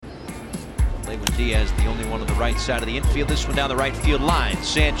Lewin Diaz, the only one on the right side of the infield. This one down the right field line.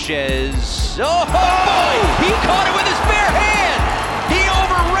 Sanchez. Oh, boy! He caught it with his bare hand! He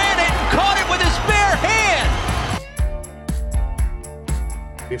overran it and caught it with his bare hand!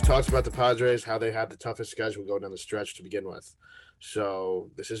 We've talked about the Padres, how they had the toughest schedule going down the stretch to begin with. So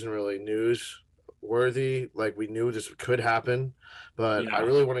this isn't really news worthy. Like, we knew this could happen, but I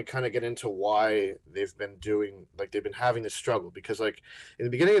really want to kind of get into why they've been having this struggle, because like in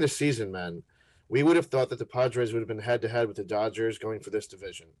the beginning of the season, man, we would have thought that the Padres would have been head to head with the Dodgers going for this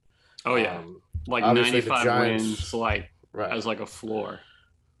division. Oh yeah. Like 95 wins, like right, as like a floor.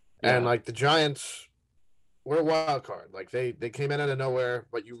 And like the Giants were a wild card. Like they came in out of nowhere,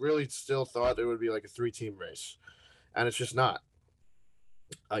 but you really still thought it would be like a 3-team race. And it's just not.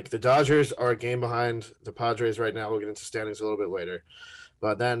 Like the Dodgers are a game behind the Padres right now. We'll get into standings a little bit later.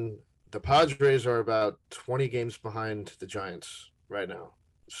 But then the Padres are about 20 games behind the Giants right now.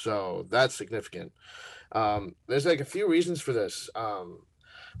 So that's significant. There's like a few reasons for this.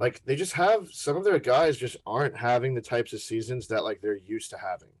 Like they just have some of their guys just aren't having the types of seasons that like they're used to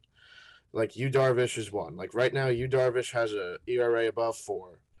having. Like Yu Darvish is one. Like right now, Yu Darvish has a ERA above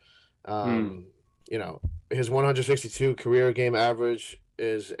 4. You know, his 162 career game average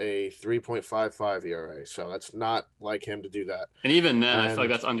is a 3.55 ERA. So that's not like him to do that. And even then, I feel like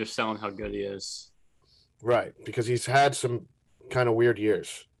that's underselling how good he is. Right, because he's had some kind of weird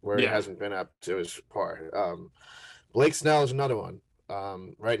years where he hasn't been up to his par. Blake Snell is another one.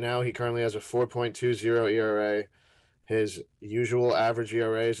 Right now, he currently has a 4.20 ERA. His usual average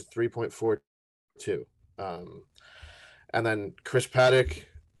ERA is 3.42. And then Chris Paddock,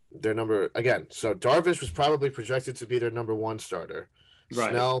 their number again. So Darvish was probably projected to be their number 1 starter.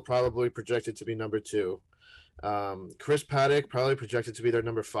 Right. Snell probably projected to be number 2. Chris Paddock probably projected to be their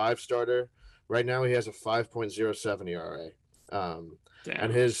number 5 starter. Right now he has a 5.07 ERA.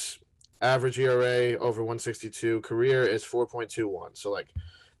 And his average ERA over 162 career is 4.21. So like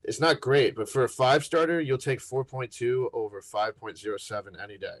it's not great, but for a 5 starter, you'll take 4.2 over 5.07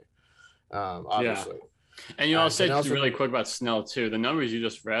 any day. Obviously. Yeah. And I'll say really quick about Snell too. The numbers you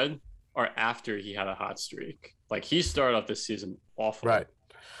just read are after he had a hot streak. Like he started off this season awful. Right.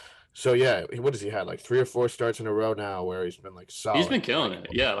 So yeah, what has he had? Like 3 or 4 starts in a row now where he's been like solid. He's been killing it.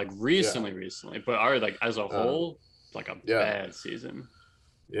 Yeah, like recently. But like as a whole, like a bad season.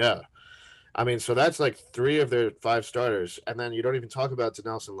 Yeah. I mean, so that's like 3 of their 5 starters. And then you don't even talk about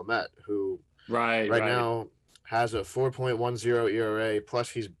Dinelson Lamet, who right now has a 4.10 ERA, plus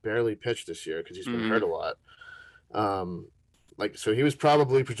he's barely pitched this year because he's been hurt a lot. So he was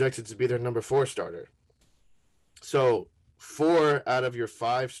probably projected to be their number 4 starter. So 4 out of your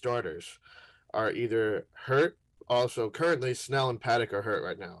 5 starters are either hurt. Also, currently, Snell and Paddock are hurt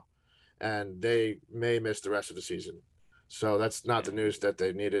right now, and they may miss the rest of the season. So that's not the news that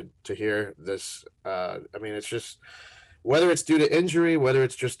they needed to hear. This, I mean, it's just whether it's due to injury, whether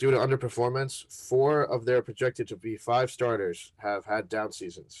it's just due to underperformance. 4 of their projected to be 5 starters have had down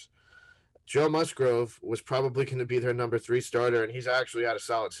seasons. Joe Musgrove was probably going to be their number 3 starter, and he's actually had a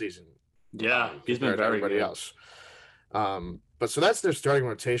solid season. Yeah, he's been very everybody good. else. But so that's their starting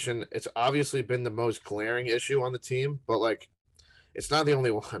rotation. It's obviously been the most glaring issue on the team, but like, it's not the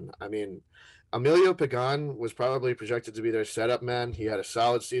only one. I mean, Emilio Pagan was probably projected to be their setup man. He had a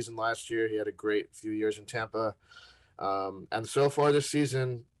solid season last year. He had a great few years in Tampa. And so far this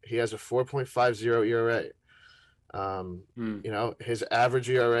season, he has a 4.50 ERA. You know, his average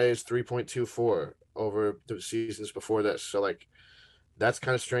ERA is 3.24 over the seasons before this. So like, that's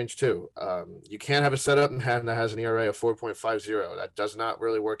kind of strange too. You can't have a setup man that has an ERA of 4.50. That does not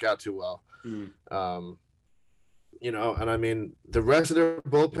really work out too well. You know, and I mean, the rest of their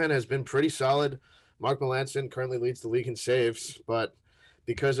bullpen has been pretty solid. Mark Melancon currently leads the league in saves, but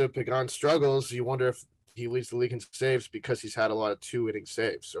because of Pagan's struggles, you wonder if he leads the league in saves because he's had a lot of 2-inning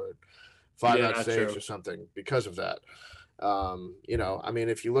saves or 5-out saves or something because of that. You know, I mean,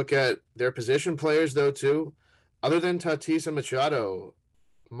 if you look at their position players though too, other than Tatis and Machado,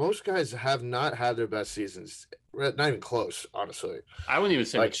 most guys have not had their best seasons. Not even close, honestly. I wouldn't even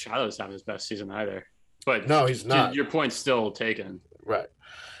say Machado's having his best season either. But no, he's not. Your point's still taken. Right.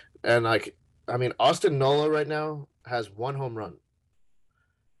 And like, I mean, Austin Nola right now has 1 home run.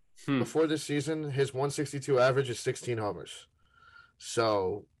 Before this season, his 162 average is 16 homers.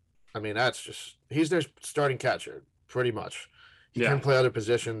 So, I mean, that's just, he's their starting catcher, pretty much. He can play other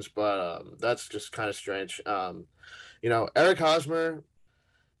positions, but that's just kind of strange. You know, Eric Hosmer,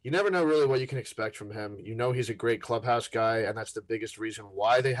 you never know really what you can expect from him. You know, he's a great clubhouse guy, and that's the biggest reason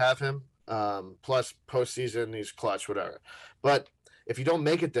why they have him. Plus, postseason, he's clutch, whatever. But if you don't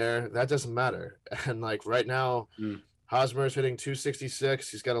make it there, that doesn't matter. And like right now, Hosmer is hitting 266.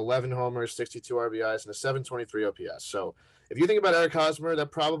 He's got 11 homers, 62 RBIs, and a 723 OPS. So if you think about Eric Hosmer, that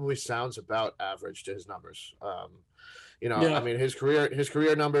probably sounds about average to his numbers. I mean, his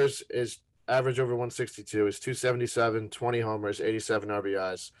career numbers is average over 162 is 277, 20 homers, 87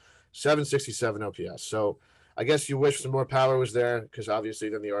 RBIs, 767 OPS. So I guess you wish some more power was there because obviously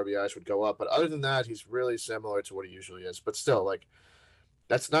then the RBIs would go up. But other than that, he's really similar to what he usually is. But still, like,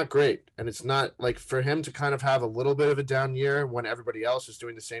 that's not great. And it's not like for him to kind of have a little bit of a down year when everybody else is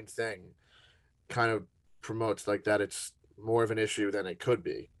doing the same thing kind of promotes like that it's more of an issue than it could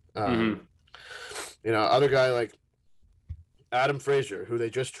be. Other guy like Adam Frazier, who they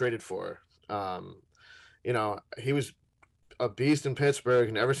just traded for, he was a beast in Pittsburgh,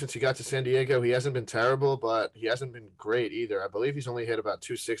 and ever since he got to San Diego, he hasn't been terrible, but he hasn't been great either. I believe he's only hit about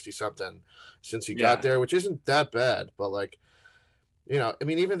 260 something since he got there, which isn't that bad. But like,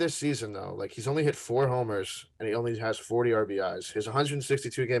 even this season though, like he's only hit 4 homers and he only has 40 RBIs. His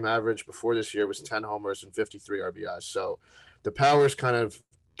 162 game average before this year was 10 homers and 53 RBIs. So the power's kind of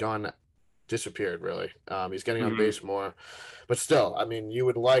disappeared really. He's getting on base more, but still, I mean, you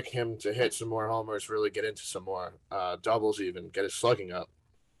would like him to hit some more homers, really get into some more doubles, even get his slugging up.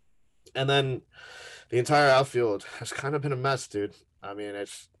 And then the entire outfield has kind of been a mess, dude. I mean,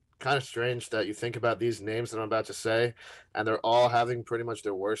 it's kind of strange that you think about these names that I'm about to say, and they're all having pretty much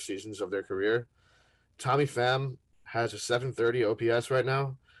their worst seasons of their career. Tommy Pham has a 730 OPS right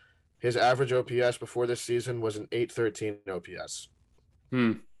now. His average OPS before this season was an 813 OPS.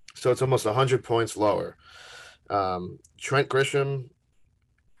 So it's almost 100 points lower. Trent Grisham,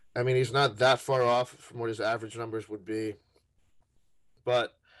 I mean, he's not that far off from what his average numbers would be.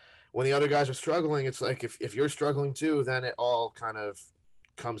 But when the other guys are struggling, it's like if you're struggling too, then it all kind of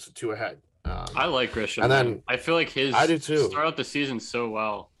comes to a head. I like Grisham. And then I feel like I do too. Start out the season so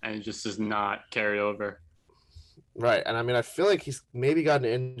well, and it just does not carry over. Right. And I mean, I feel like he's maybe gotten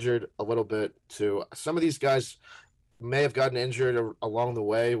injured a little bit too. Some of these guys may have gotten injured along the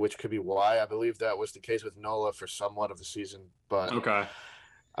way, which could be why. I believe that was the case with Nola for somewhat of the season. But okay.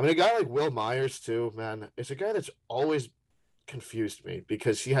 I mean, a guy like Will Myers too, man, it's a guy that's always confused me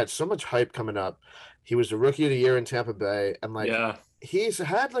because he had so much hype coming up. He was the rookie of the year in Tampa Bay, and he's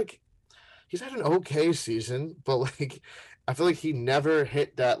had an okay season, but like I feel like he never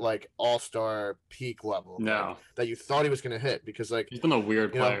hit that like all-star peak level that you thought he was going to hit because like he's been a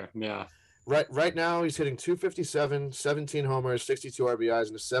weird player. Right now he's hitting 257, 17 homers, 62 RBIs,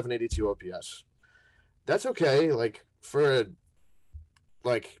 and a 782 OPS. That's okay, like for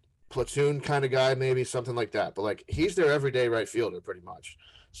a platoon kind of guy, maybe something like that. But like he's their everyday right fielder pretty much.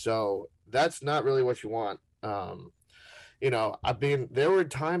 So that's not really what you want. I mean, there were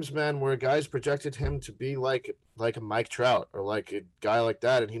times, man, where guys projected him to be like a Mike Trout or like a guy like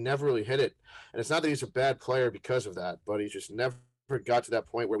that, and he never really hit it. And it's not that he's a bad player because of that, but he just never got to that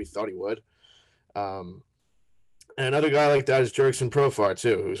point where we thought he would. And another guy like that is Jurickson Profar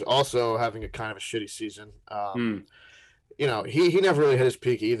too, who's also having a kind of a shitty season. He never really hit his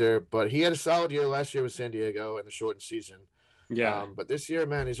peak either, but he had a solid year last year with San Diego in the shortened season. But this year,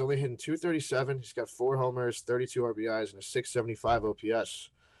 man, he's only hitting 237. He's got 4 homers, 32 RBIs, and a 675 OPS.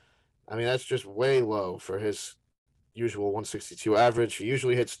 I mean, that's just way low for his usual 162 average. He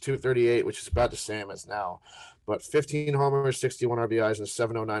usually hits 238, which is about the same as now. But 15 homers, 61 RBIs, and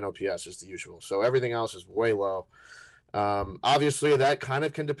 709 OPS is the usual. So everything else is way low. Obviously, that kind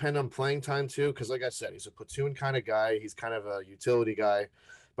of can depend on playing time too, because like I said, he's a platoon kind of guy. He's kind of a utility guy,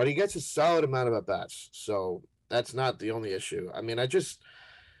 but he gets a solid amount of at-bats. So that's not the only issue. I mean,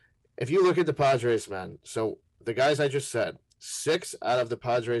 if you look at the Padres, man, so the guys I just said, 6 out of the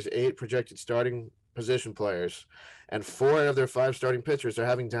Padres' 8 projected starting position players and 4 out of their 5 starting pitchers are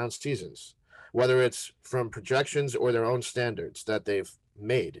having down seasons, whether it's from projections or their own standards that they've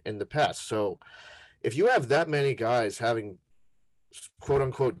made in the past. So if you have that many guys having quote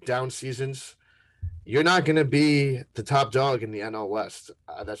unquote down seasons, you're not going to be the top dog in the NL West.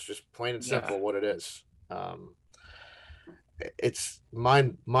 That's just plain and simple what it is. It's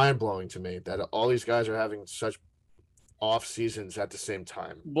mind blowing to me that all these guys are having such off seasons at the same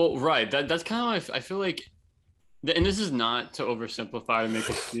time. Well, right. That's kind of, I feel like, and this is not to oversimplify and make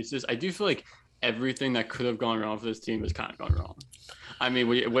excuses. I do feel like everything that could have gone wrong for this team has kind of gone wrong. I mean,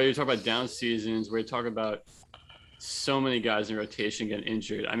 when you talk about down seasons, where you talk about so many guys in rotation getting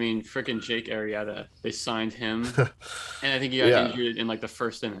injured. I mean, freaking Jake Arrieta, they signed him, and I think he got injured in like the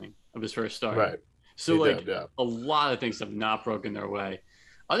first inning of his first start. Right. So a lot of things have not broken their way.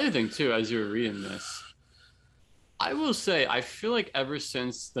 Other thing too, as you were reading this, I will say I feel like ever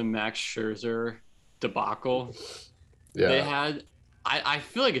since the Max Scherzer debacle, they had I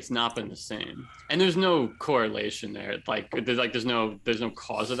feel like it's not been the same, and there's no correlation there. There's no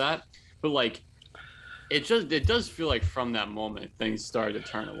cause of that, but like it does feel like from that moment things started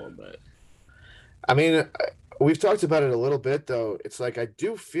to turn a little bit. I mean, we've talked about it a little bit though. It's like I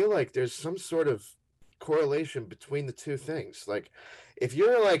do feel like there's some sort of correlation between the two things. Like if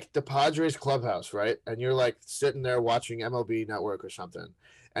you're like the Padres clubhouse, right, and you're like sitting there watching MLB Network or something,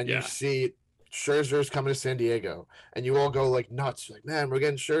 and you see Scherzer's coming to San Diego, and you all go like nuts, like, man, we're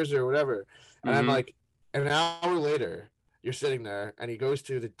getting Scherzer or whatever. And I'm like, an hour later, you're sitting there, and he goes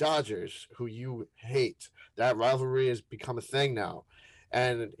to the Dodgers, who you hate. That rivalry has become a thing now,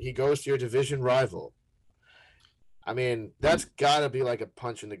 and he goes to your division rival. I mean, that's got to be like a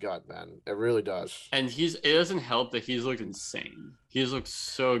punch in the gut, man. It really does. And it doesn't help that he's looked insane. He's looked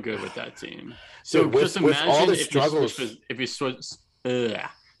so good with that team. So dude, just imagine all the if struggles, if he switched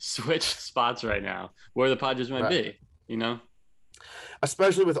spots right now, where the Padres might be, you know?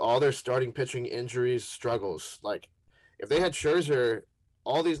 Especially with all their starting pitching injuries, struggles. Like, if they had Scherzer,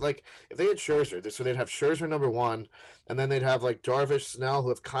 all these, like, if they had Scherzer, so they'd have Scherzer number one, and then they'd have, like, Darvish, Snell, who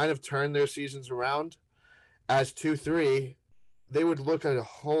have kind of turned their seasons around as 2-3, they would look a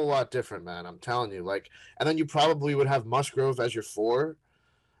whole lot different, man. I'm telling you. Like, and then you probably would have Musgrove as your 4.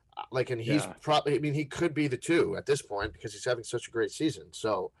 Like, and he's probably, I mean, he could be the 2 at this point because he's having such a great season.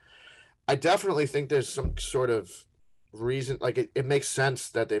 So I definitely think there's some sort of reason, like it makes sense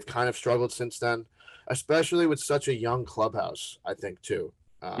that they've kind of struggled since then, especially with such a young clubhouse, I think too.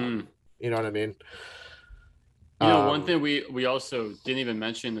 You know what I mean? You know, one thing we also didn't even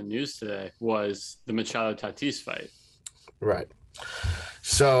mention in the news today was the Machado-Tatis fight. Right.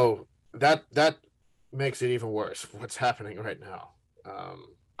 So that makes it even worse, what's happening right now.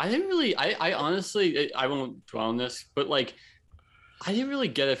 I honestly, I won't dwell on this, but like, I didn't really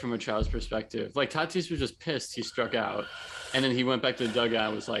get it from Machado's perspective. Like, Tatis was just pissed he struck out, and then he went back to the dugout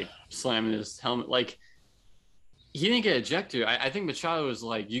and was like slamming his helmet. Like, he didn't get ejected. I think Machado was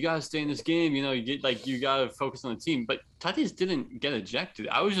like, "You gotta stay in this game. You know, you gotta focus on the team." But Tatis didn't get ejected.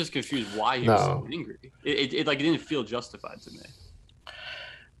 I was just confused why he was so angry. It didn't feel justified to me.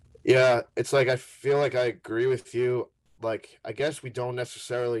 Yeah, it's like I feel like I agree with you. Like, I guess we don't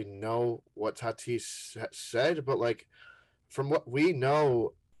necessarily know what Tatis said, but like from what we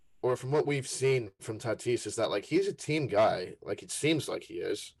know or from what we've seen from Tatis is that like he's a team guy. Like, it seems like he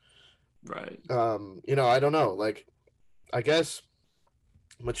is. Right. You know, I don't know. Like, I guess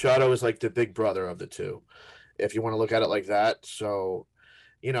Machado is like the big brother of the two, if you want to look at it like that. So,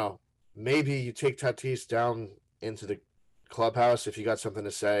 you know, maybe you take Tatis down into the clubhouse if you got something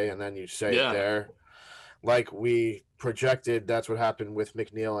to say, and then you say it there. Like we projected, that's what happened with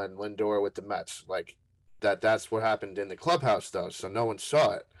McNeil and Lindor with the Mets. Like that's what happened in the clubhouse, though. So no one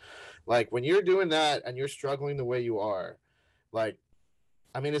saw it. Like, when you're doing that and you're struggling the way you are, like,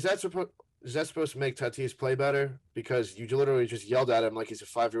 I mean, is that supposed to make Tatis play better? Because you literally just yelled at him like he's a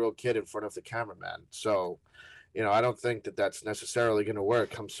 5-year-old kid in front of the cameraman. So, you know, I don't think that that's necessarily going to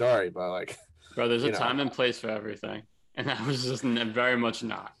work. I'm sorry, but like, bro, there's a time and place for everything, and that was just very much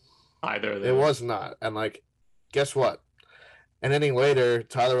not either of them. It was not, and like, guess what? An inning later,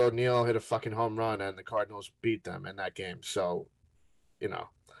 Tyler O'Neill hit a fucking home run, and the Cardinals beat them in that game. So, you know,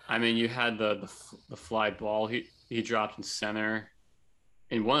 I mean, you had the fly ball he dropped in center.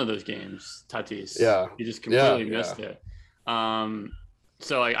 In one of those games, Tatis, he just completely missed it.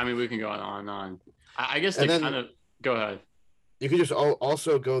 So I mean, we can go on and on. I guess to kind of go ahead. You could just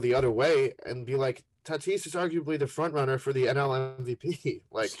also go the other way and be like, Tatis is arguably the front runner for the NL MVP.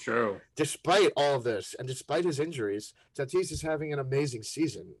 Like, it's true. Despite all of this and despite his injuries, Tatis is having an amazing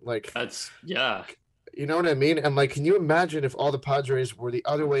season. Like, you know what I mean? And like, can you imagine if all the Padres were the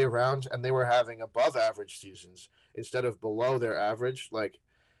other way around and they were having above average seasons instead of below their average? Like,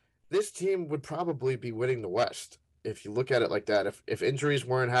 this team would probably be winning the West if you look at it like that. If injuries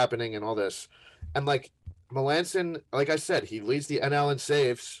weren't happening and all this, and like Melancon, like I said, he leads the NL in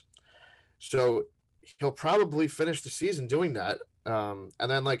saves, so he'll probably finish the season doing that. And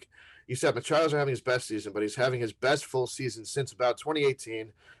then, like you said, Machado's having his best season, but he's having his best full season since about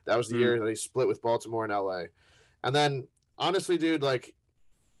 2018. That was the year that he split with Baltimore and LA. And then, honestly, dude, like,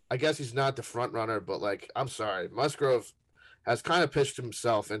 I guess he's not the front runner, but like, I'm sorry, Musgrove has kind of pitched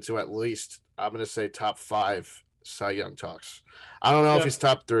himself into at least, I'm going to say, top 5 Cy Young talks. I don't know if he's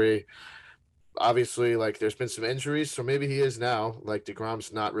top 3. Obviously, like, there's been some injuries, so maybe he is now. Like,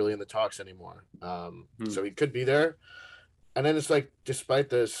 DeGrom's not really in the talks anymore. So he could be there. And then it's like, despite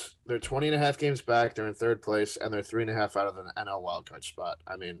this, they're 20.5 games back. They're in 3rd place, and they're 3.5 out of the NL wildcard spot.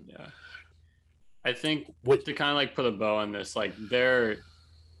 I mean, I think to kind of like put a bow on this, like their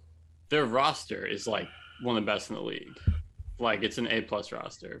roster is like one of the best in the league. like it's an A+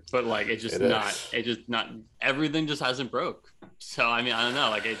 roster, but like everything just hasn't broke. So I mean, I don't know,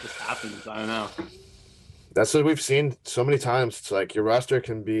 like it just happens. I don't know. That's what we've seen so many times. It's like your roster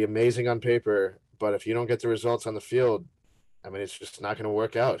can be amazing on paper, but if you don't get the results on the field, I mean, it's just not going to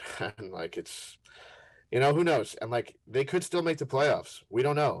work out. And like it's, who knows? And like they could still make the playoffs. We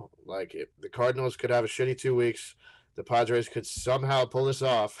don't know. Like the Cardinals could have a shitty 2 weeks. The Padres could somehow pull this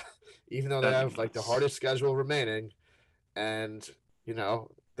off, even though they have like the hardest schedule remaining. And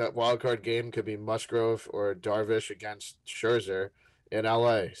that wild card game could be Musgrove or Darvish against Scherzer in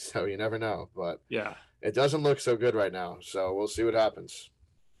LA. So you never know. But yeah, it doesn't look so good right now. So we'll see what happens.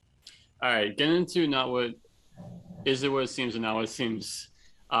 All right, getting into not what is it what it seems and not what it seems.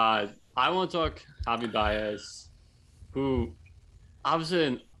 I want to talk Javi Baez, who obviously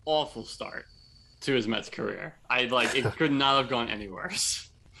an awful start to his Mets career. It could not have gone any worse.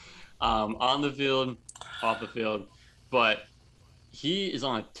 On the field, off the field, but he is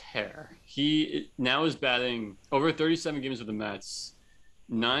on a tear. He now is batting over 37 games with the Mets,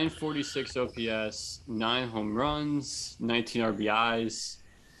 946 OPS, 9 home runs, 19 RBIs.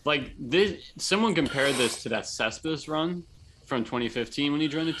 Like this, someone compared this to that Cespedes run from 2015 when he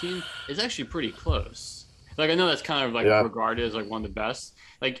joined the team. It's actually pretty close. Like I know that's kind of like regarded as like one of the best.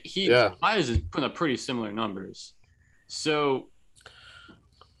 Like Baez is putting up pretty similar numbers. So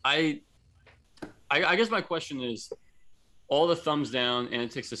I guess my question is, all the thumbs down,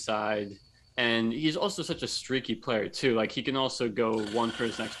 antics aside, and he's also such a streaky player too. Like he can also go one for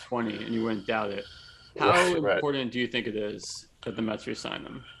his next 20, and you wouldn't doubt it. How important do you think it is that the Mets re-sign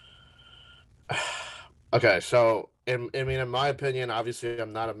him? Okay, so in my opinion, obviously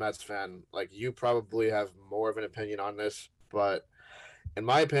I'm not a Mets fan. Like you probably have more of an opinion on this, but in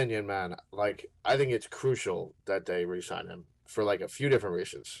my opinion, man, like I think it's crucial that they re-sign him for like a few different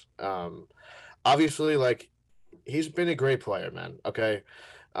reasons. Obviously, like he's been a great player, man. Okay,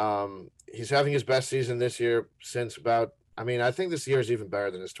 he's having his best season this year since about. I mean, I think this year is even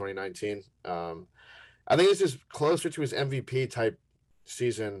better than his 2019. I think this is closer to his MVP type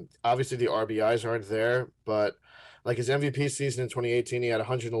season. Obviously, the RBIs aren't there, but like his MVP season in 2018, he had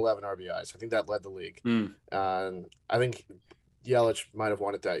 111 RBIs. I think that led the league. I think Yelich might have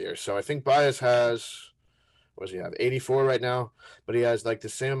won it that year. So I think Baez has, what does he have? 84 right now, but he has like the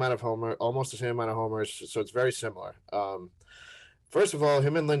same amount of almost the same amount of homers. So it's very similar. First of all,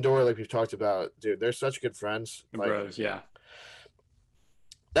 him and Lindor, like we've talked about, dude, they're such good friends. Like, bros, yeah.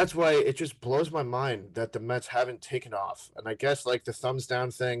 That's why it just blows my mind that the Mets haven't taken off. And I guess like the thumbs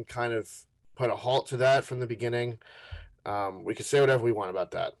down thing kind of put a halt to that from the beginning. We could say whatever we want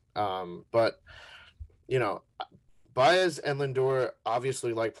about that. But, Baez and Lindor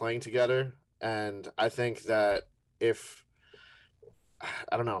obviously like playing together. And I think that if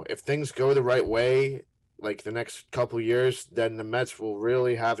things go the right way, like the next couple years, then the Mets will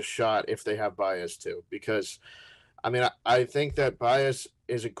really have a shot if they have Baez too. Because, I mean, I think that Baez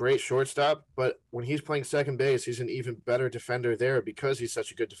is a great shortstop, but when he's playing second base, he's an even better defender there because he's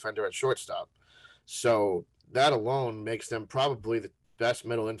such a good defender at shortstop. So that alone makes them probably the best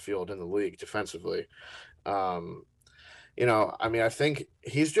middle infield in the league defensively. I mean, I think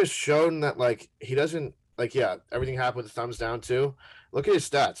he's just shown that, like, he doesn't, like, everything happened with the thumbs down too. Look at his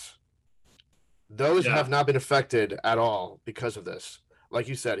stats. Those have not been affected at all because of this. Like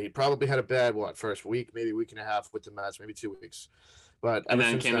you said, he probably had a bad, first week, maybe week and a half with the Mets, maybe 2 weeks. But ever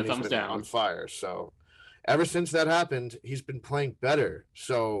since then, he's been on fire. So ever since that happened, he's been playing better.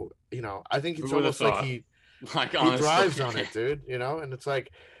 So, I think it's almost like he thrives on it, dude, and it's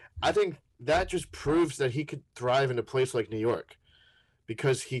like, I think that just proves that he could thrive in a place like New York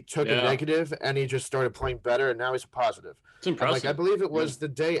because he took a negative and he just started playing better, and now he's a positive. It's impressive. And, like, I believe it was the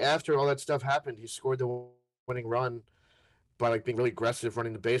day after all that stuff happened, he scored the winning run by, like, being really aggressive,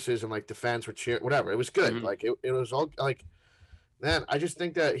 running the bases, and, like, the fans were cheering, whatever. It was good. Mm-hmm. Like, it was all, like, man, I just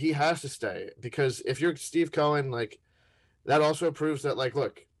think that he has to stay because if you're Steve Cohen, like, that also proves that, like,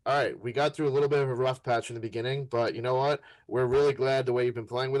 look, all right, we got through a little bit of a rough patch in the beginning, but you know what? We're really glad the way you've been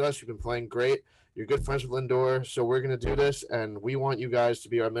playing with us. You've been playing great. You're good friends with Lindor, so we're going to do this, and we want you guys to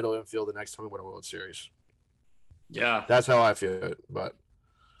be our middle infield the next time we win a World Series. Yeah. That's how I feel it, but.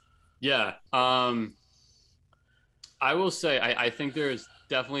 Yeah. I will say, I think there's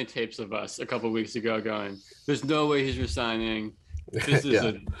definitely tapes of us a couple of weeks ago going, there's no way he's resigning. This is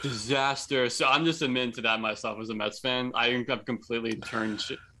a disaster. So I'm just admitting to that myself as a Mets fan. I think I've completely turned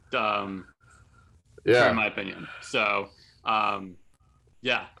in my opinion. So,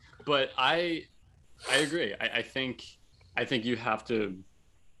 but I agree. I think you have to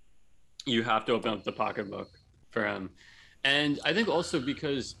open up the pocketbook for him. And I think also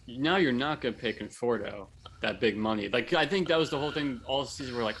because now you're not going to pay Conforto. that big money. Like I think that was the whole thing all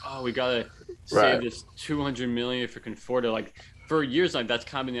season. We're like, oh, we gotta save Right. this $200 million for Conforto. Like for years, like that's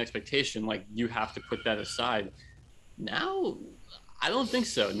kind of been the expectation. Like you have to put that aside. Now, I don't think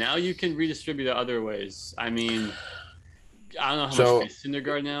so. Now you can redistribute it other ways. I mean, I don't know how much is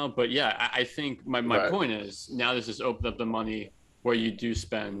Syndergaard now, but yeah, I think my point is now this has opened up the money where you do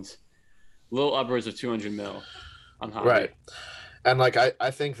spend a little upwards of 200 mil on Javi. Right. And like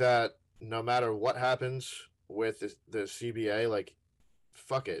I think that no matter what happens with the CBA, like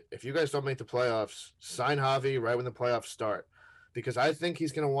fuck it. If you guys don't make the playoffs, sign Javi right when the playoffs start. Because I think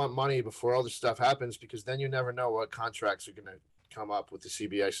he's going to want money before all this stuff happens, because then you never know what contracts are going to come up with the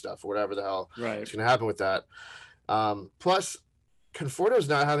CBA stuff or whatever the hell is going to happen with that. Plus, Conforto's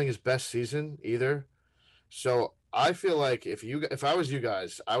not having his best season either. So I feel like if I was you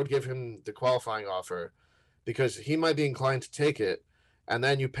guys, I would give him the qualifying offer, because he might be inclined to take it, and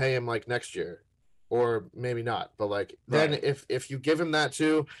then you pay him like next year. Or maybe not, but like then if you give him that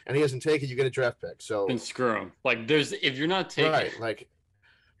too and he doesn't take it, you get a draft pick. So then screw him. Like if you're not taking like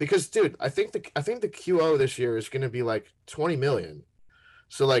because dude, I think the QO this year is going to be like 20 million.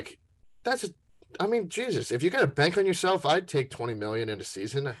 So like I mean, Jesus, if you're going to bank on yourself, I'd take 20 million in a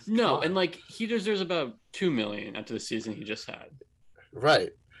season. No, and like he deserves about 2 million after the season he just had. Right.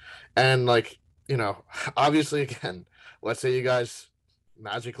 And like, you know, obviously again, let's say you guys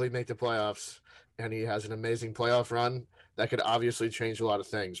magically make the playoffs and he has an amazing playoff run, that could obviously change a lot of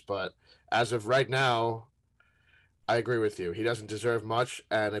things. But as of right now, I agree with you. He doesn't deserve much.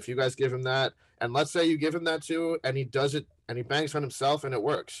 And if you guys give him that, and let's say you give him that too, and he does it and he banks on himself and it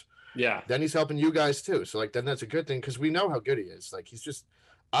works. Yeah. Then he's helping you guys too. So like, then that's a good thing, because we know how good he is. Like he's just,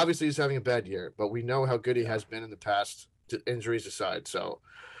 obviously he's having a bad year, but we know how good he has been in the past, injuries aside. So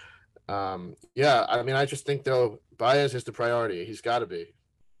yeah, I mean, I just think though, Baez is the priority. He's got to be.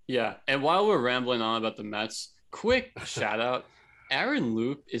 Yeah, and while we're rambling on about the Mets, quick shout out. Aaron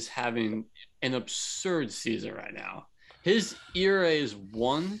Loup is having an absurd season right now. His ERA is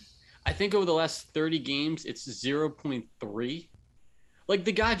 1. I think over the last 30 games, it's 0.3. Like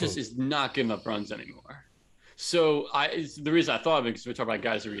the guy just is not giving up runs anymore. So the reason I thought of it, because we're talking about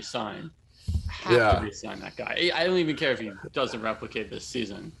guys who resign. Have to resign that guy. I don't even care if he doesn't replicate this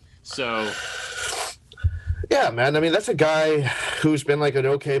season. So yeah, man. I mean, that's a guy who's been like an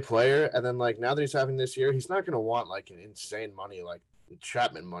okay player, and then like now that he's having this year, he's not going to want like an insane money, like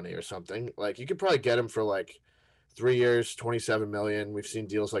Chapman money or something. Like you could probably get him for like 3 years, 27 million. We've seen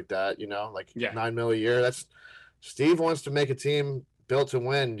deals like that, you know, like $9 million a year. That's Steve wants to make a team built to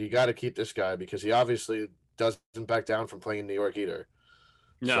win. You got to keep this guy, because he obviously doesn't back down from playing in New York either.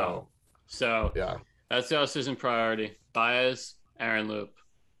 No. So yeah, that's the season priority. Baez, Aaron Loup.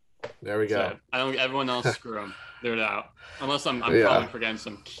 There we go. So I don't. Everyone else, screw them. They're out. Unless I'm probably forgetting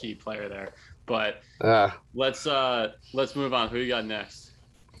some key player there. But let's move on. Who you got next?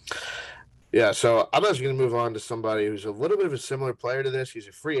 Yeah, so I'm actually going to move on to somebody who's a little bit of a similar player to this. He's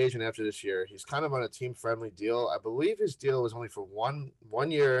a free agent after this year. He's kind of on a team-friendly deal. I believe his deal was only for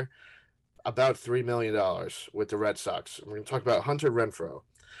one year, about $3 million with the Red Sox. We're going to talk about Hunter Renfroe.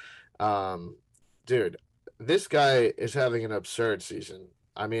 Dude, this guy is having an absurd season.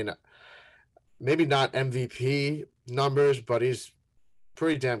 I mean, maybe not MVP numbers, but he's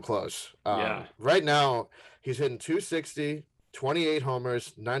pretty damn close. Right now, he's hitting 260, 28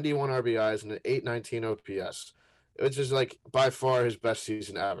 homers, 91 RBIs, and an 819 OPS, which is like by far his best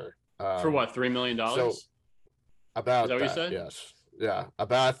season ever. For what, $3 million? So about is that what you said? Yes. Yeah.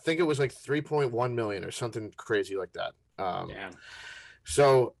 About, I think it was like 3.1 million or something crazy like that. Damn.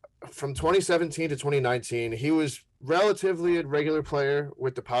 So from 2017 to 2019, he was relatively a regular player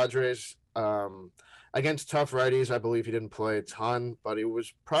with the Padres. Against tough righties, I believe he didn't play a ton, but he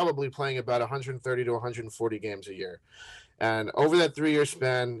was probably playing about 130 to 140 games a year. And over that 3-year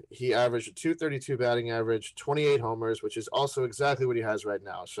span, he averaged a 232 batting average, 28 homers, which is also exactly what he has right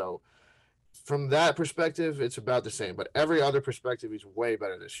now. So from that perspective, it's about the same. But every other perspective, he's way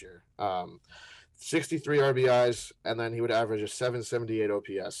better this year. 63 RBIs, and then he would average a 778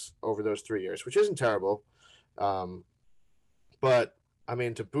 OPS over those 3 years, which isn't terrible. But I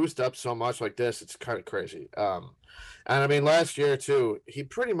mean, to boost up so much like this, it's kind of crazy. And I mean, last year too, he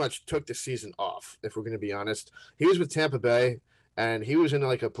pretty much took the season off, if we're going to be honest. He was with Tampa Bay, and he was in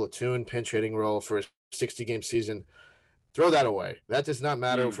like a platoon pinch hitting role for a 60-game season. Throw that away. That does not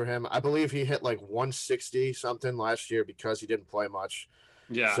matter for him. I believe he hit like 160 something last year because he didn't play much.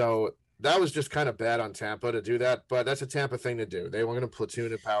 Yeah. So that was just kind of bad on Tampa to do that, but that's a Tampa thing to do. They weren't going to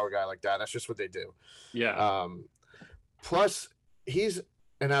platoon a power guy like that. That's just what they do. Yeah. Plus, he's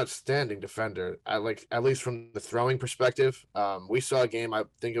an outstanding defender, at least from the throwing perspective. We saw a game, I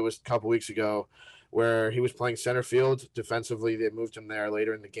think it was a couple weeks ago, where he was playing center field defensively. They moved him there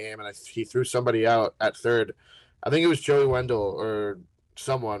later in the game, and he threw somebody out at third. I think it was Joey Wendell or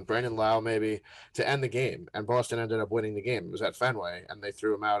someone, Brandon Lau maybe, to end the game, and Boston ended up winning the game. It was at Fenway, and they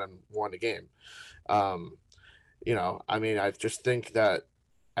threw him out and won the game. I mean, I just think that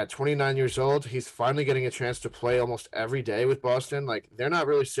at 29 years old, he's finally getting a chance to play almost every day with Boston. Like, they're not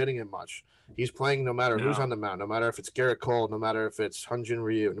really sitting him much. He's playing no matter who's on the mound, no matter if it's Garrett Cole, no matter if it's Hyun-Jin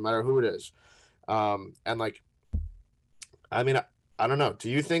Ryu, no matter who it is. And like, I mean, I don't know. Do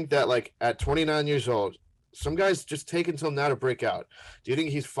you think that like at 29 years old, some guys just take until now to break out? Do you think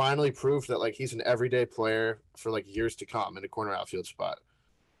he's finally proved that like he's an everyday player for like years to come in a corner outfield spot?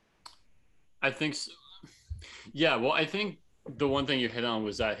 I think so. Yeah, well, I think the one thing you hit on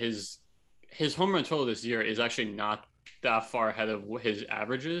was that his home run total this year is actually not that far ahead of his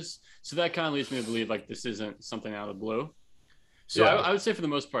averages. So that kind of leads me to believe like this isn't something out of the blue. So yeah. I would say for the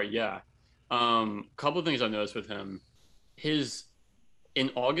most part, yeah. Couple of things I've noticed with him. In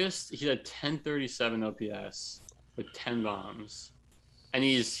August, he had 1037 OPS with 10 bombs. And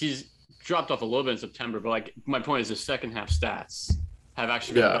he's dropped off a little bit in September, but like my point is his second half stats have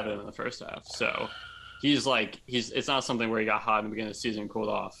actually been better than the first half. So it's not something where he got hot in the beginning of the season and cooled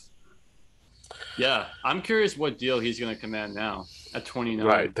off. Yeah, I'm curious what deal he's going to command now at 29.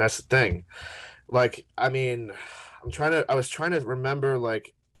 Right, that's the thing. Like, I mean, I was trying to remember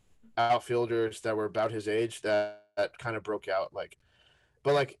like outfielders that were about his age that kind of broke out. Like,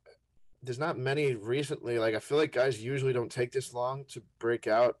 but like, there's not many recently. Like, I feel like guys usually don't take this long to break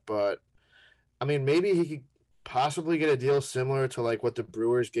out. But I mean, maybe he could possibly get a deal similar to like what the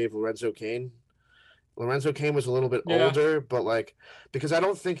Brewers gave Lorenzo Cain. Lorenzo Cain was a little bit older, but like, because I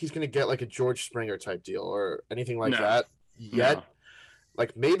don't think he's going to get like a George Springer type deal or anything like that yet. No.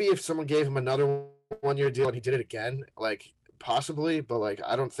 Like, maybe if someone gave him another 1-year deal and he did it again, like possibly, but like,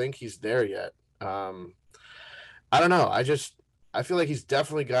 I don't think he's there yet. I don't know. I feel like he's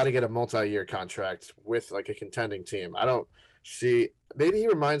definitely got to get a multi-year contract with like a contending team. I don't see, maybe he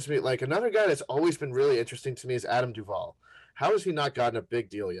reminds me, like another guy that's always been really interesting to me is Adam Duvall. How has he not gotten a big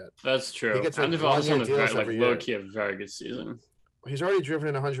deal yet? That's true. He gets Adam Duvall's on low-key a very good season. He's already driven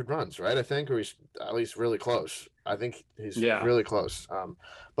in 100 runs, right? I think, or he's at least really close. I think he's really close.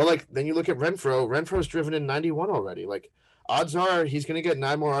 But like, then you look at Renfroe. Renfroe's driven in 91 already. Like, odds are he's going to get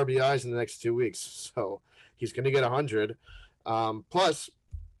 9 more RBIs in the next 2 weeks. So he's going to get 100. Plus,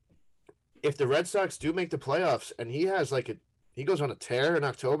 if the Red Sox do make the playoffs and he goes on a tear in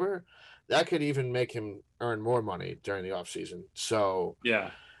October, that could even make him earn more money during the offseason. So yeah.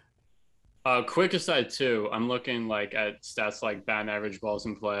 Quick aside too, I'm looking like at stats like batting average, balls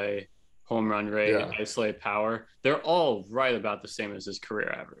in play, home run rate, isolated power. They're all right about the same as his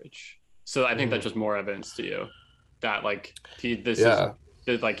career average. So I think that's just more evidence to you that like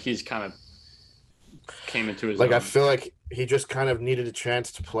he's kind of came into his own. I feel like he just kind of needed a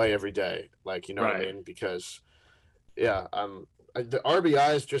chance to play every day. Like, you know what I mean? Because the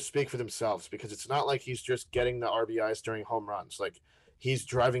RBIs just speak for themselves, because it's not like he's just getting the RBIs during home runs. Like, he's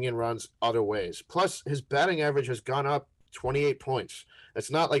driving in runs other ways. Plus, his batting average has gone up 28 points.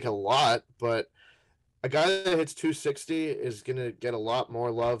 It's not like a lot, but a guy that hits 260 is going to get a lot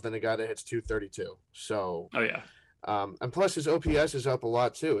more love than a guy that hits 232. So, and plus his OPS is up a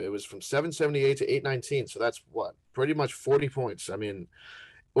lot too. It was from 778 to 819. So that's pretty much 40 points. I mean,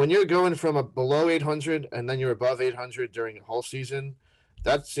 when you're going from below 800 and then you're above 800 during a whole season,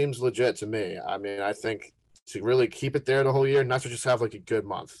 that seems legit to me. I mean, I think to really keep it there the whole year, not to just have like a good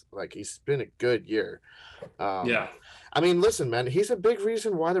month. Like, he's been a good year. I mean, listen, man, he's a big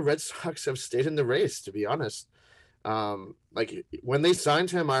reason why the Red Sox have stayed in the race, to be honest. Like, when they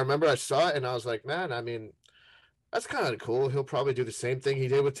signed him, I remember I saw it and I was like, man, I mean, that's kind of cool. He'll probably do the same thing he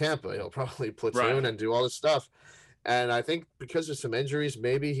did with Tampa. He'll probably platoon and do all this stuff. And I think because of some injuries,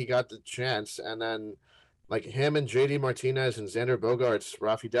 maybe he got the chance. And then, like, him and JD Martinez and Xander Bogaerts,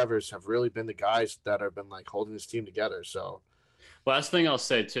 Rafi Devers have really been the guys that have been, like, holding this team together. So, last thing I'll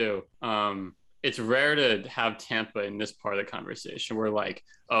say, too, it's rare to have Tampa in this part of the conversation where, like,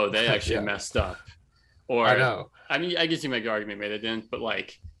 oh, they actually messed up. Or, I know. I mean, I guess you make the argument maybe they didn't, but,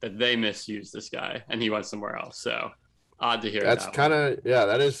 like, that they misused this guy and he went somewhere else. So, odd to hear. That's kind of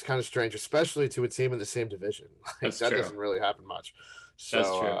that is kind of strange, especially to a team in the same division. Like, that doesn't really happen much. So, that's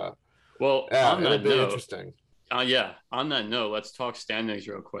true. Well, on that note, interesting. On that note, let's talk standings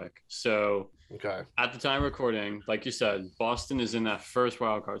real quick. So, at the time of recording, like you said, Boston is in that first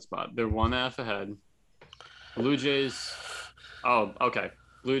wild card spot. They're 1.5 ahead. Blue Jays. Oh, okay.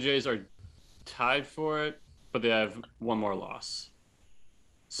 Blue Jays are tied for it, but they have one more loss.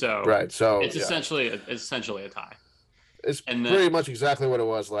 So so it's essentially a tie. It's And then, pretty much exactly what it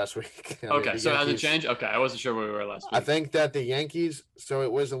was last week. okay, the so has it Yankees, changed? Okay, I wasn't sure where we were last I week. think that the Yankees. So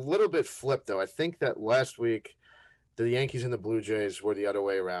it was a little bit flipped though. I think that last week the Yankees and the Blue Jays were the other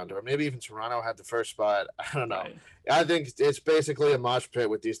way around, or maybe even Toronto had the first spot. I don't know. Right. I think it's basically a mosh pit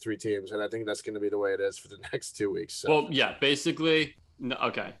with these three teams, and I think that's going to be the way it is for the next 2 weeks. So. Well, yeah, basically, no,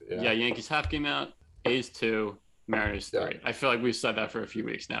 okay. Yeah. Yeah, Yankees half game out, A's 2, Mariners 3. Yeah. I feel like we've said that for a few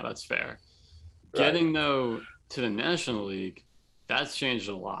weeks now. That's fair. Right. Getting, though, to the National League, that's changed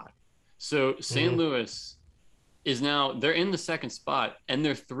a lot. So St. Louis is now, they're in the second spot, and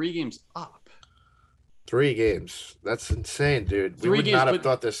they're 3 games up. 3 games. That's insane, dude. We 3 would games, not have but-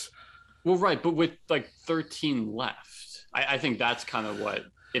 thought this. Well, right, but with like 13 left. I think that's kind of what,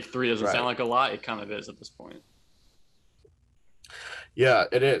 if 3 doesn't Right. sound like a lot, it kind of is at this point. Yeah,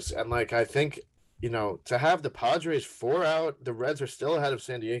 it is. And like I think, to have the Padres 4 out, the Reds are still ahead of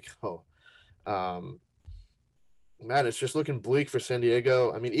San Diego. Man, it's just looking bleak for San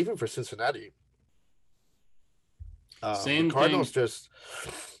Diego. I mean, even for Cincinnati. Same the Cardinals thing. just.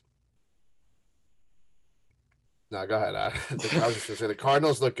 No, go ahead. I was just gonna say the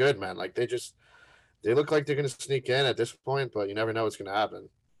Cardinals look good, man. Like they look like they're gonna sneak in at this point, but you never know what's gonna happen.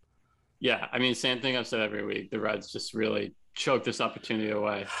 Yeah, I mean, same thing I've said every week. The Reds just really choked this opportunity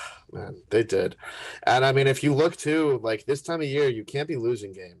away. Man, they did. And I mean, if you look too, like this time of year, you can't be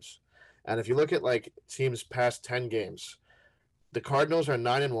losing games. And if you look at like teams past 10 games, the Cardinals are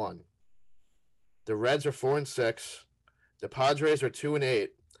 9-1. The Reds are 4-6. The Padres are 2-8.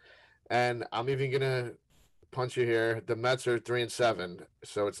 And I'm even gonna punch you here. The Mets are 3-7.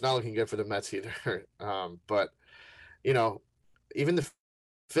 So it's not looking good for the Mets either. But even the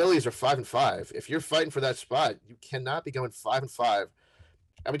Phillies are 5-5. If you're fighting for that spot, you cannot be going 5-5.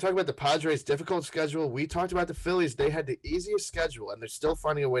 And we talk about the Padres' difficult schedule. We talked about the Phillies. They had the easiest schedule, and they're still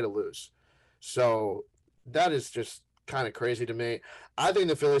finding a way to lose. So that is just kind of crazy to me. I think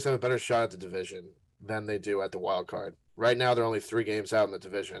the Phillies have a better shot at the division than they do at the wild card. Right now, they're only 3 games out in the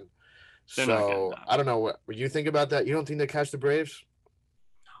division. They're not getting So that. I don't know what you think about that. You don't think they catch the Braves?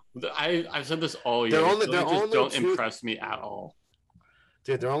 I've said this all year. They're The only- Phillies they're just only don't 2 impress me at all.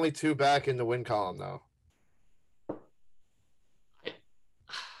 Dude, they're only 2 back in the win column, though.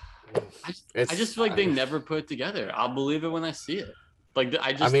 I just feel like they never put it together. I'll believe it when I see it. Like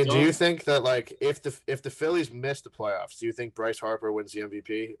I just. I mean, do you don't- think that like if the Phillies miss the playoffs, do you think Bryce Harper wins the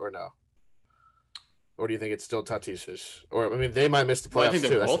MVP or no? Or do you think it's still Tatis's? Or I mean, they might miss the playoffs Well, I think too.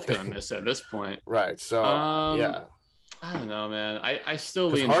 they're That's both the gonna thing. miss it at this point. Right. So yeah, I don't know, man. I still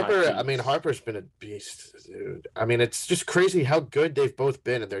because lean Harper. Tatis. I mean, Harper's been a beast, dude. I mean, it's just crazy how good they've both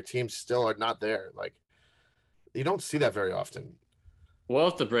been, and their teams still are not there. Like, you don't see that very often. We'll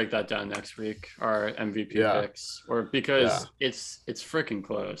have to break that down next week. Our MVP Yeah. picks, or because it's freaking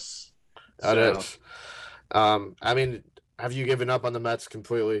close. That So- is. I mean, have you given up on the Mets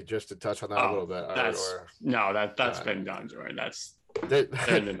completely? Just to touch on that a little bit. That's been done, Jordan. That's They,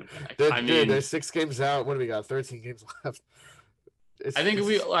 they're in the back. Dude, I mean, they're 6 games out. What do we got? 13 games left. I think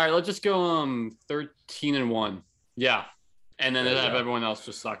all right. Let's just go 13-1. Yeah, and then There you have go. everyone else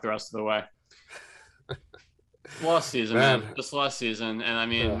just suck the rest of the way. Lost season, Man. man. Just lost season, and I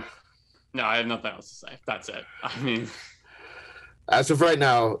mean, Ugh. no, I have nothing else to say. That's it. I mean, As of right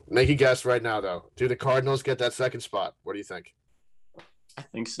now, make a guess right now, though. Do the Cardinals get that second spot? What do you think? I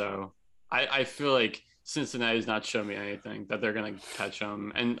think so. I feel like Cincinnati's not showing me anything that they're gonna catch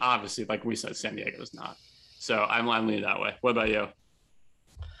them, and obviously, like we said, San Diego's not. So I'm leaning that way. What about you?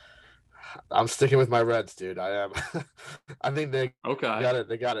 I'm sticking with my Reds, dude. I am. I think they Okay. got it.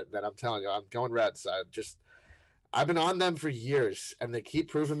 They got it. Man, I'm telling you, I'm going Reds. I've been on them for years, and they keep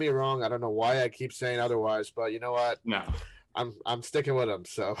proving me wrong. I don't know why I keep saying otherwise, but you know what? No. I'm sticking with them.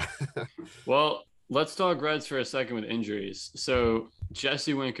 So Well, let's talk Reds for a second with injuries. So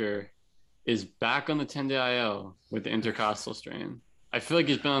Jesse Winker is back on the 10-day IL with the intercostal strain. I feel like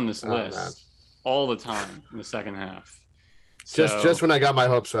he's been on this Oh, list man. all the time in the second half. just when I got my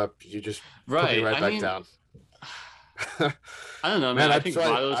hopes up, you just put me right I back mean, down. I don't know, Man, man. I I think tried-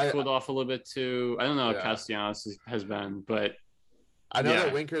 Votto's cooled off a little bit too. I don't know how Yeah. Castellanos has been, but I know Yeah.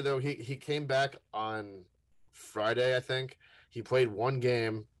 that Winker, though, he came back on Friday, I think. He played 1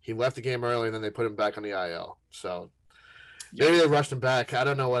 game. He left the game early, and then they put him back on the IL. So maybe they rushed him back. I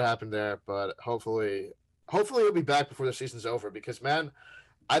don't know what happened there, but hopefully he'll be back before the season's over because, man,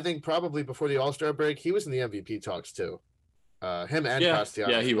 I think probably before the All-Star break, he was in the MVP talks too. Him and Yeah.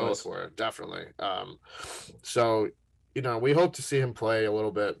 Castellanos Yeah, he both was. were, definitely. So, we hope to see him play a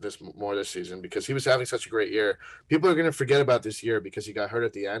little bit more this season because he was having such a great year. People are going to forget about this year because he got hurt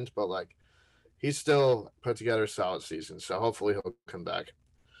at the end, but like he's still put together a solid season. So hopefully he'll come back.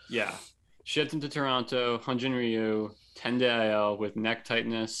 yeah. shipped him to Toronto. Hyunjin Ryu, 10-day IL with neck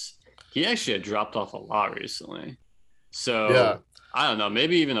tightness. He actually had dropped off a lot recently. So Yeah. I don't know.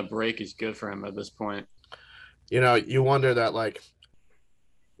 Maybe even a break is good for him at this point. You wonder that like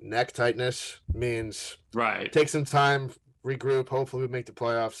neck tightness means Right. take some time, regroup. Hopefully, we make the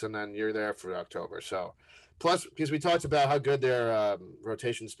playoffs, and then you're there for October. So, plus because we talked about how good their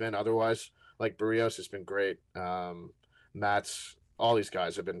rotation's been. Otherwise, like Barrios has been great. Mats, all these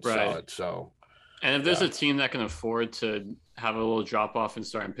guys have been solid. So, and if there's a team that can afford to have a little drop off and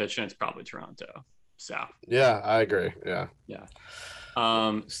start pitching, it's probably Toronto. So yeah, I agree. Yeah.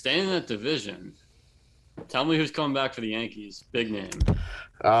 Staying in that division. Tell me who's coming back for the Yankees. Big name.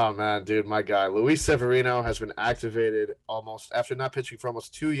 Oh man, dude, my guy Luis Severino has been activated almost after not pitching for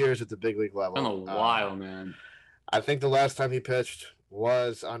almost 2 years at the big league level. Been a while, man. I think the last time he pitched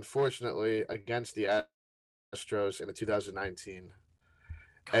was unfortunately against the Astros in the 2019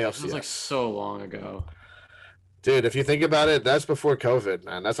 ALCS. It was like so long ago. Dude, if you think about it, that's before COVID,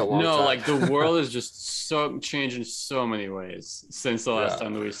 man. That's a long time. No, like the world is just so changed in so many ways since the last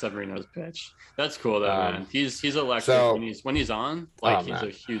time Luis Severino's pitched. That's cool though, man. He's electric when he's on. Like he's a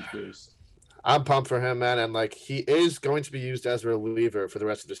huge boost. I'm pumped for him, man, and like he is going to be used as a reliever for the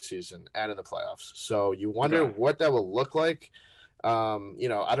rest of the season and in the playoffs. So you wonder what that will look like. I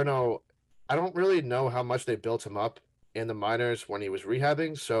don't know. I don't really know how much they built him up in the minors when he was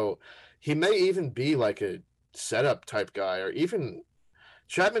rehabbing. So he may even be like a setup type guy, or even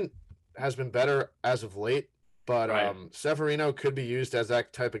Chapman has been better as of late, but Severino could be used as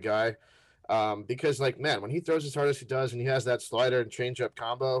that type of guy because like, man, when he throws as hard as he does and he has that slider and changeup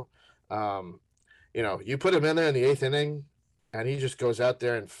combo, you put him in there in the 8th inning and he just goes out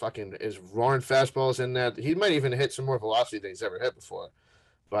there and fucking is roaring fastballs in that. He might even hit some more velocity than he's ever hit before.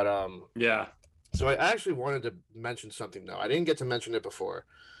 But so I actually wanted to mention something though. I didn't get to mention it before.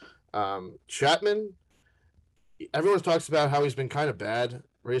 Chapman, everyone talks about how he's been kind of bad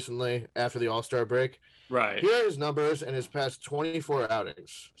recently after the All-Star break. Right. Here are his numbers in his past 24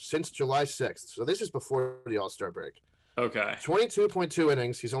 outings since July 6th. So this is before the All-Star break. Okay. 22.2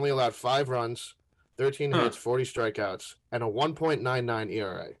 innings. He's only allowed 5 runs, 13 hits, 40 strikeouts, and a 1.99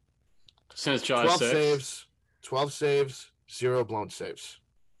 ERA. Since July 6th. 12 saves, 0 blown saves.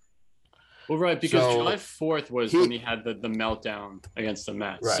 Well, right, because July 4th was when he had the meltdown against the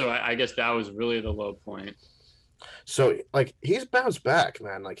Mets. Right. So I guess that was really the low point. So, like, he's bounced back,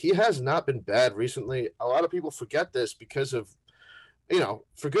 man. Like, he has not been bad recently. A lot of people forget this because of,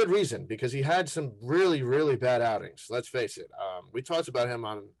 for good reason, because he had some really, really bad outings. Let's face it. We talked about him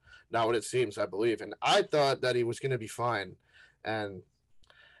on Not What It Seems, I believe, and I thought that he was going to be fine. And,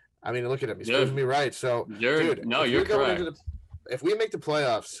 I mean, look at him. He's proving me right. So, you're correct. If we make the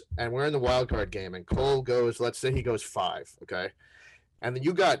playoffs and we're in the wild card game and Cole goes, let's say he goes 5, okay? And then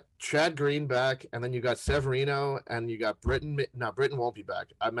you got Chad Green back, and then you got Severino, and you got Britton. No, Britton won't be back.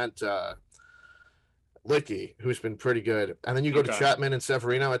 I meant Licky, who's been pretty good. And then you go to Chapman and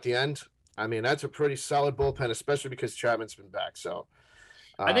Severino at the end. I mean, that's a pretty solid bullpen, especially because Chapman's been back. So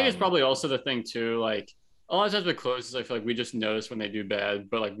I think it's probably also the thing, too. Like, a lot of times with closes, I feel like we just notice when they do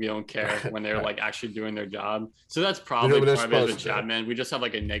bad, but like we don't care when they're like actually doing their job. So that's probably part of it with Chapman. We just have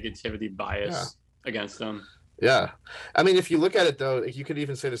like a negativity bias against them. Yeah. I mean, if you look at it, though, you could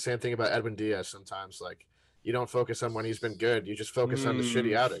even say the same thing about Edwin Diaz sometimes. Like, you don't focus on when he's been good. You just focus on the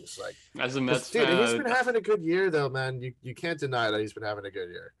shitty outings. Like, as a Mets fan, he's been having a good year, though, man. You can't deny that he's been having a good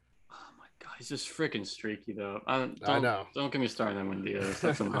year. Oh, my God. He's just freaking streaky, though. I know. Don't get me started on Edwin Diaz.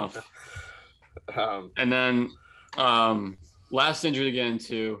 That's enough. And then last injury to get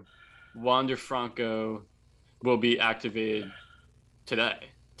into, Wander Franco will be activated today.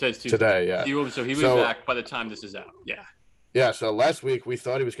 Today, yeah. He will be back by the time this is out. Yeah. Yeah. So last week we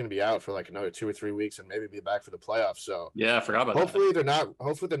thought he was going to be out for like another 2 or 3 weeks and maybe be back for the playoffs. So yeah, I forgot about hopefully that.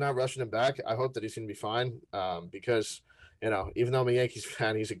 Hopefully they're not rushing him back. I hope that he's going to be fine. Because even though I'm a Yankees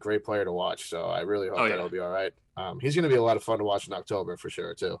fan, he's a great player to watch. So I really hope that he'll be all right. He's going to be a lot of fun to watch in October for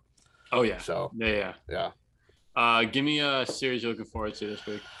sure too. Oh yeah. So yeah. Give me a series you're looking forward to this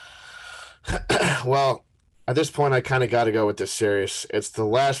week. Well, at this point, I kind of got to go with this series. It's the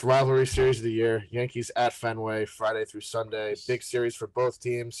last rivalry series of the year. Yankees at Fenway, Friday through Sunday. Big series for both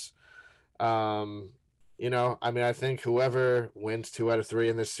teams. I think whoever wins 2 out of 3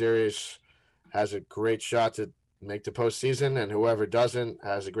 in this series has a great shot to make the postseason, and whoever doesn't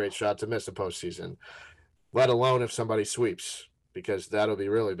has a great shot to miss the postseason, let alone if somebody sweeps, because that'll be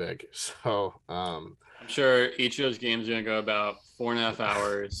really big. So I'm sure each of those games are going to go about 4.5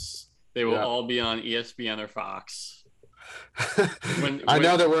 hours. They will all be on ESPN or Fox. I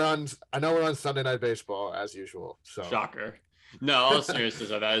know we're on Sunday Night Baseball as usual. So shocker. No, all seriousness,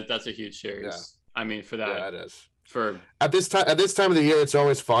 that's a huge series. Yeah. I mean, for that, Yeah, it is. for At this time of the year, it's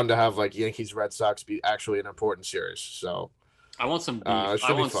always fun to have like Yankees Red Sox be actually an important series. So I want some beef. it should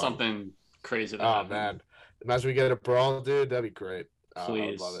I be want fun. something crazy to Oh happen. man, imagine we get a brawl, dude. That'd be great. I would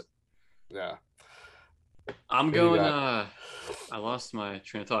Please. love it. Yeah. I'm Who you going. got? I lost my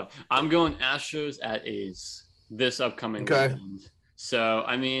train of thought. I'm going Astros at A's this upcoming Okay. weekend. So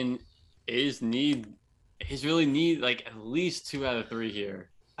I mean, A's really need like at least 2 out of 3 here.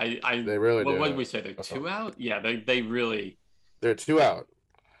 They really do. What did we say? They're 2 out? Yeah, they really. They're 2 out.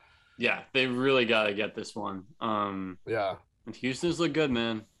 Yeah, they really got to get this one. Yeah. And Houston's look good,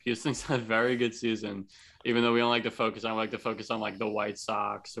 man. Houston's had a very good season. Even though we don't like to focus on, like the White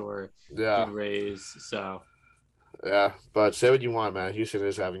Sox or Yeah. the Rays. So Yeah. But say what you want, man. Houston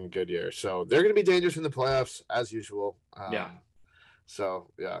is having a good year. So they're going to be dangerous in the playoffs as usual. Yeah.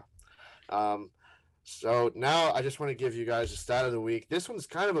 So, yeah. So now I just want to give you guys a stat of the week. This one's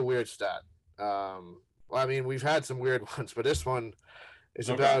kind of a weird stat. Well, I mean, we've had some weird ones, but this one is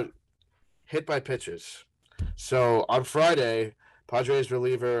about hit by pitches. So on Friday, Padres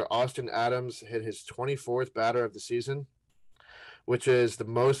reliever Austin Adams hit his 24th batter of the season, which is the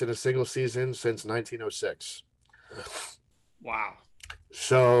most in a single season since 1906. wow.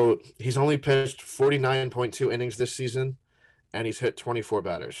 So he's only pitched 49.2 innings this season, and he's hit 24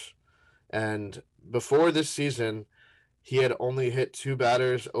 batters. And before this season, he had only hit 2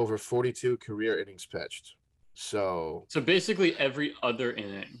 batters over 42 career innings pitched. So basically every other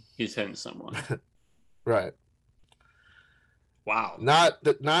inning he's hitting someone. right. Wow. Not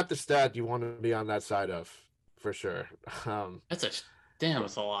the stat you want to be on that side of, for sure. That's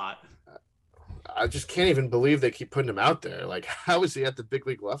a lot. I just can't even believe they keep putting him out there. Like, how is he at the big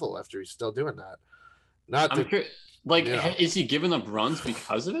league level after he's still doing that? I'm sure, like, yeah. is he giving up runs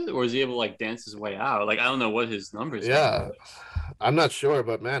because of it, or is he able to like dance his way out? Like, I don't know what his numbers Yeah, are. I'm not sure,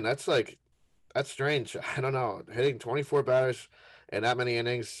 but man, that's strange. I don't know. Hitting 24 batters and that many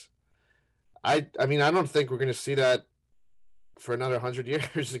innings. I mean, I don't think we're going to see that for another 100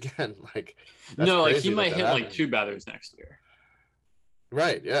 years again. Like, no, like crazy he might hit happened. like 2 batters next year.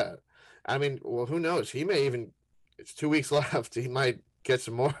 Right. Yeah. I mean, well, who knows? He may even. It's 2 weeks left. He might get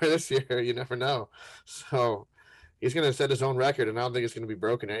some more this year. You never know. So he's going to set his own record, and I don't think it's going to be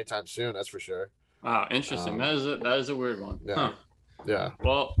broken anytime soon. That's for sure. Wow, interesting. That is a weird one. Yeah. Huh. Yeah.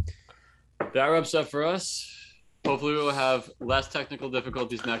 Well, that wraps up for us. Hopefully, we'll have less technical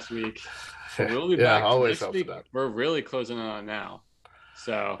difficulties next week. We'll be back always next hope week. for that. We're really closing in on it now.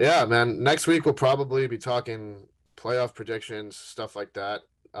 So yeah, man. Next week we'll probably be talking playoff predictions, stuff like that.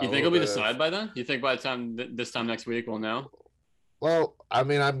 You think it'll be decided by then? You think by the time this time next week we'll know? Well, I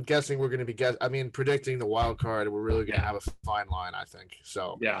mean, I'm guessing we're going to be predicting the wild card. We're really going to have a fine line, I think.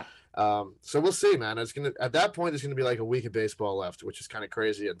 So yeah. So we'll see, man. It's gonna at that point there's going to be like a week of baseball left, which is kind of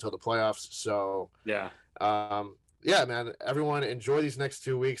crazy until the playoffs. So yeah. Yeah, man. Everyone enjoy these next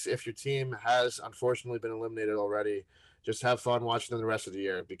 2 weeks. If your team has unfortunately been eliminated already, just have fun watching them the rest of the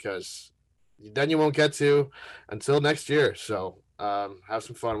year because then you won't get to until next year. So have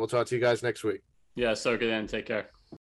some fun. We'll talk to you guys next week. Yeah, soak it in. Take care.